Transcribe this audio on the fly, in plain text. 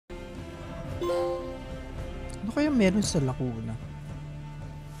Ano kaya meron sa Lacuna?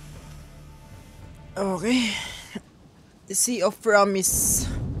 Okay. The Sea of Promise.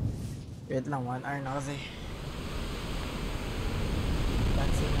 Wait lang, 1 hour na kasi.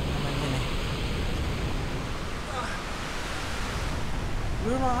 Pansin na naman yun eh.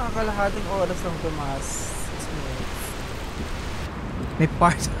 Siguro makakalahating oras lang tumaas. 6 minutes.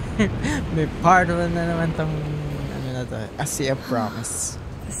 May part 1 na naman tong ano na to. A Sea of Promise.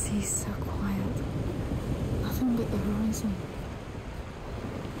 The sea's so quiet. Nothing but the horizon.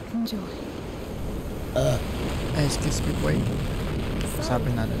 Enjoy. Excuse me, boy.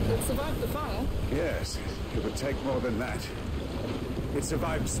 Sabi natin na. It survived the fire. Yes, it would take more than that. It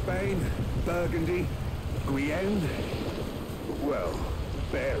survived Spain, Burgundy, Guyenne. Well,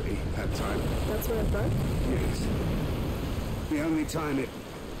 barely that time. That's where it broke? Yes. The only time it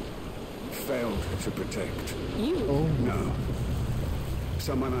failed to protect. You? Oh, No.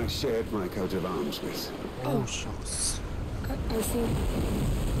 Someone I shared my coat of arms with. oh, shucks. I see.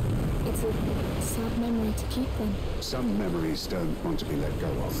 It's a sad memory to keep then. Some memories don't want to be let go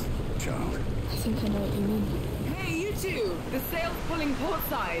of, child. I think I know what you mean. Hey, you two! The sail's pulling port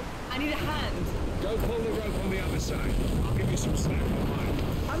side. I need a hand. Go pull the rope on the other side. I'll give you some slack on mine.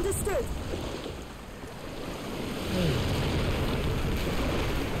 Understood.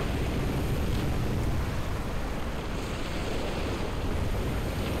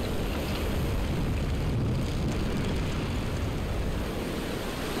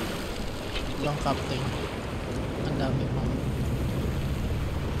 Long captain. Ang dami pang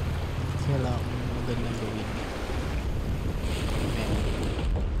kailangan magandang gawin.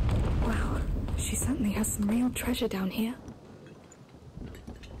 Wow, she certainly has some real treasure down here.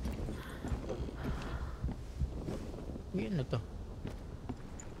 Yun na to.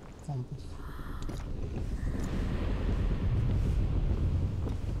 Compass.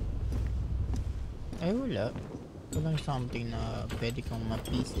 Ay wala. Walang something na pwede kang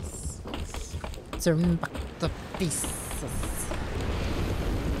ma-pieces. Turn back to pieces.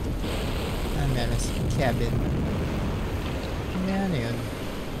 Ah, meron sa cabin. Ano yun?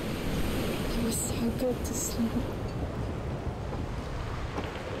 It was so good to sleep.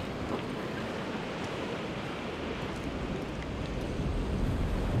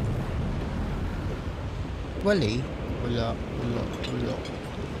 Wala. Wala.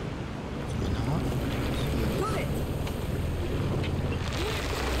 Ano nga? Got it!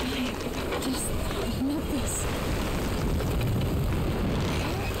 I love this.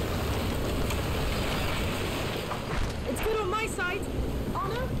 It's good on my side.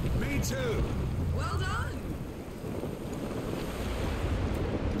 Honor? Me too. Well done.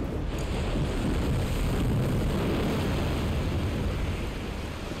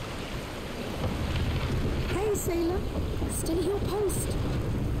 Hey, sailor. Still at your post.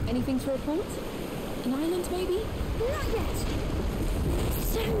 Anything to report? An island, maybe? Not yet.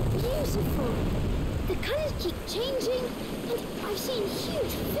 So beautiful. The colours keep changing, and I've seen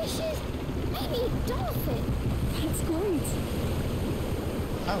huge fishes, maybe a dolphin. That's great.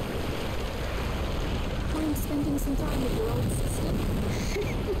 Oh. Mind spending some time with your old sister?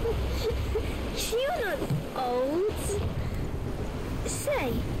 You're not old.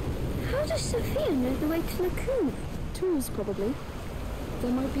 Say, how does Sophia know the way to Lacoon? Tools, probably.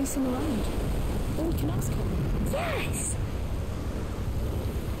 There might be some around. Or we can ask her. Yes!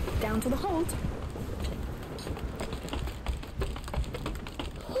 Down to the hold.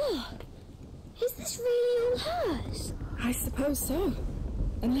 Is this really all hers? I suppose so.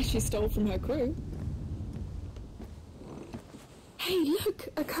 Unless she stole from her crew. Hey, look!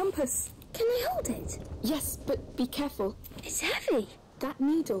 A compass! Can I hold it? Yes, but be careful. It's heavy. That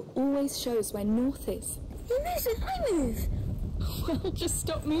needle always shows where north is. It moves when I move. Well, just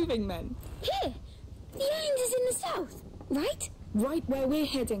stop moving then. Here, the island is in the south, right? Right where we're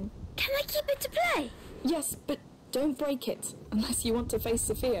heading. Can I keep it to play? Yes, but don't break it, unless you want to face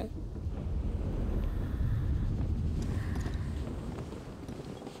Sophia.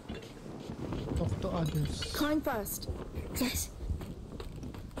 Talk to others. Climb first. Yes.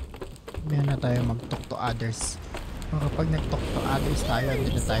 Meron na tayo mag-talk to others. Kapag nag-talk to others tayo,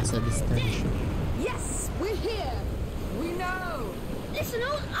 dito tayo sa destination. Yes, we're here. We know. Listen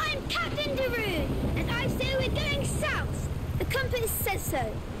all, I'm Captain Daroon, and I say we're going south. The compass says so.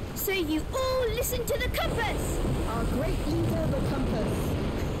 So you all listen to the compass. Our great leader, the compass.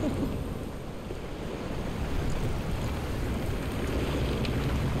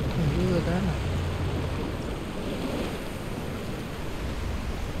 Good, ano?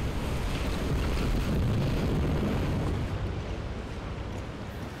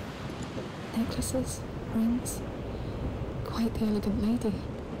 Necklaces, rings. Quite the elegant lady.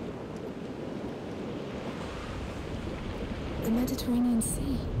 The Mediterranean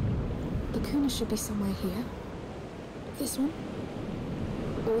Sea. Lacuna should be somewhere here. This one?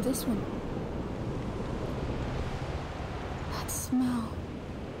 Or this one? That smell.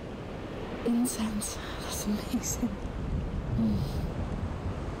 Incense. That's amazing.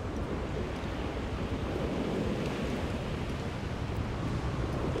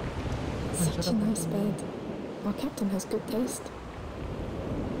 Such a nice bed. Our captain has good taste.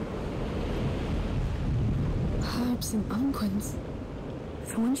 Herbs and unguents.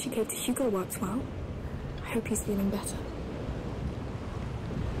 The one she gave to Hugo works well. I hope he's feeling better.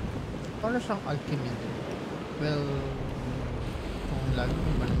 Para siyang alchemy din. Well, kung lagi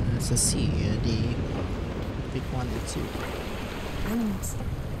naman sa sea, di pick one or two. Animals.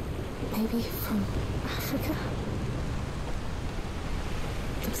 Maybe from Africa?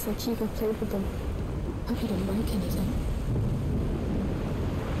 Looks like Hugo played with them. Hope he didn't break anything.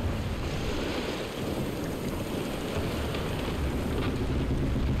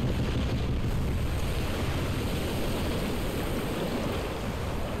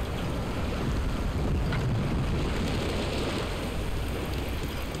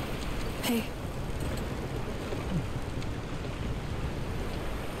 Hey.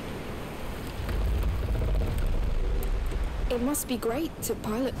 It must be great to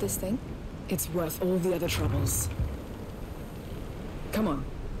pilot this thing. It's worth all the other troubles. Come on,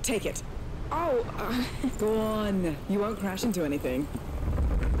 take it. Oh, Go on. You won't crash into anything.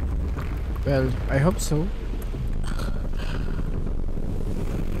 Well, I hope so.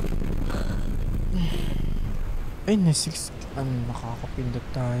 Ay, nakakapindot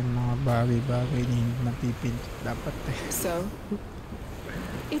tayo mga bagay-bagay na hindi napipindot dapat eh. So,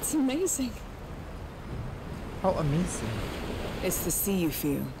 it's amazing. How amazing. It's the sea you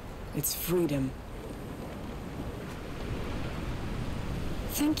feel. It's freedom.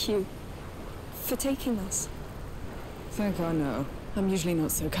 thank you for taking us. Thank God, no. I'm usually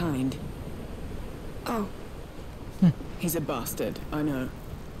not so kind. Oh. He's a bastard, I know.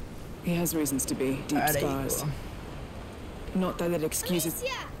 He has reasons to be. Deep scars. Not that it excuses...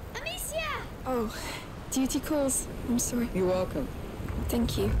 Amicia! Amicia! Oh, duty calls. I'm sorry. You're welcome.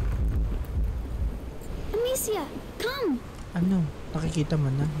 Thank you. Amicia, come! Ano? Nakikita mo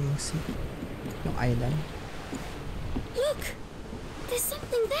na yung sea? Yung island? Look! There's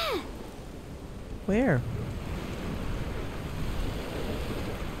something there! Where?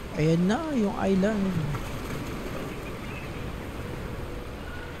 Ayan na, yung island.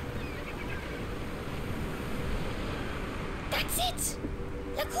 That's it!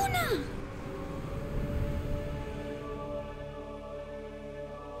 Laguna!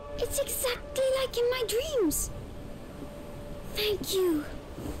 It's exactly like in my dreams. Thank you.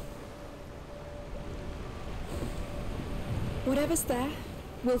 Whatever's there,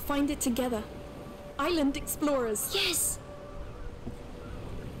 we'll find it together. Island explorers. Yes.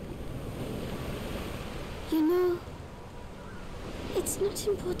 You know, it's not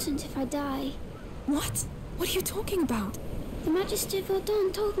important if I die. What? What are you talking about? The Magister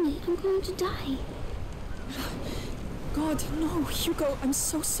Verdun told me I'm going to die. God, no, Hugo, I'm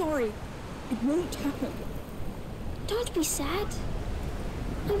so sorry. It won't happen. Don't be sad.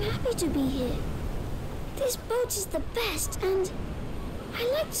 I'm happy to be here. This boat is the best, and I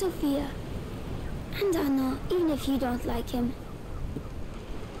like Sophia. And Anna, even if you don't like him.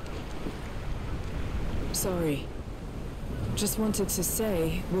 Sorry. Just wanted to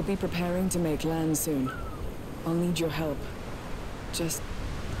say, we'll be preparing to make land soon. I'll need your help. Just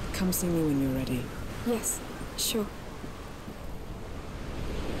come see me when you're ready. Yes, sure.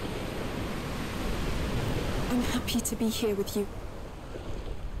 I'm happy to be here with you.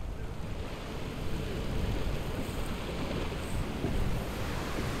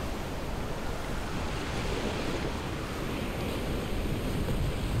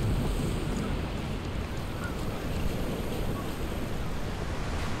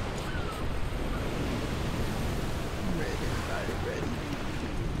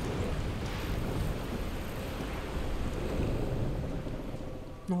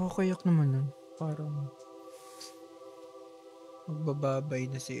 Nakakayak naman nun. Parang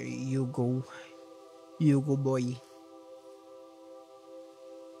magbababay na si Hugo. Hugo boy.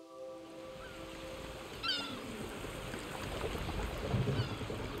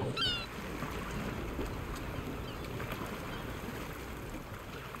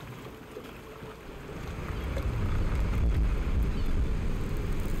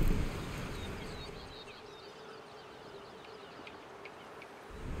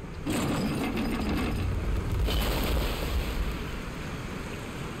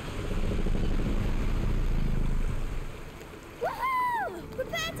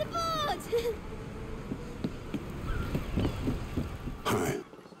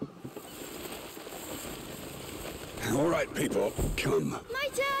 People, come. My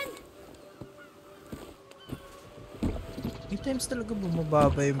turn! May times talaga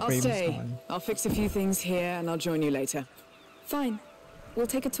bumababa yung I'll frames stay. naman. I'll fix a few things here and I'll join you later. Fine. We'll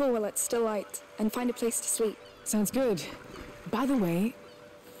take a tour while it's still light and find a place to sleep. Sounds good. By the way,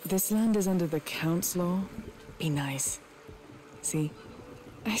 this land is under the Count's law. Be nice. See?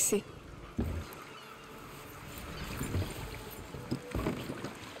 I see.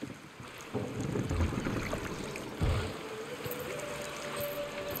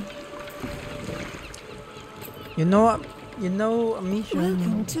 You know, Amisha.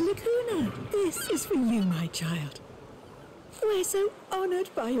 Welcome to Laguna. This is for you, my child. We're so honored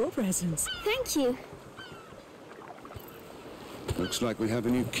by your presence. Thank you. Looks like we have a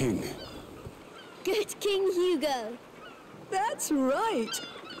new king. Good King Hugo. That's right.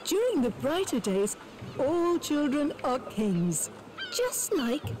 During the brighter days, all children are kings. Just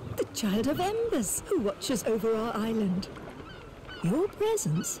like the Child of Embers who watches over our island. Your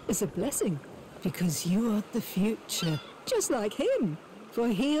presence is a blessing because you are the future, just like him. For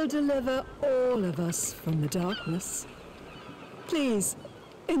he'll deliver all of us from the darkness. Please,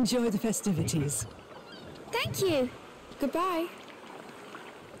 enjoy the festivities. Thank you. Goodbye.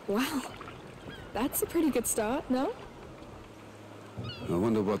 Wow. That's a pretty good start, no? I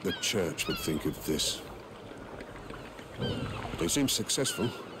wonder what the church would think of this. They seem successful.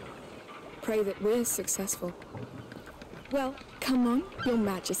 Pray that we're successful. Well, come on, Your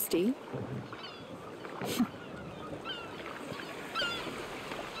Majesty.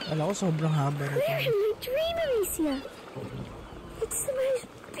 Alam ko sobrang haba na We're ito. in my dream, Alicia. It's the most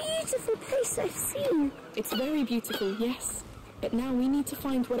beautiful place I've seen. It's very beautiful, yes. But now we need to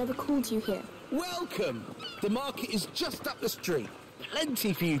find whatever called you here. Welcome! The market is just up the street.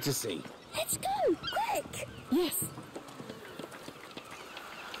 Plenty for you to see. Let's go, quick. Yes.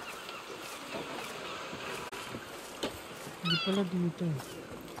 Hindi pala dito.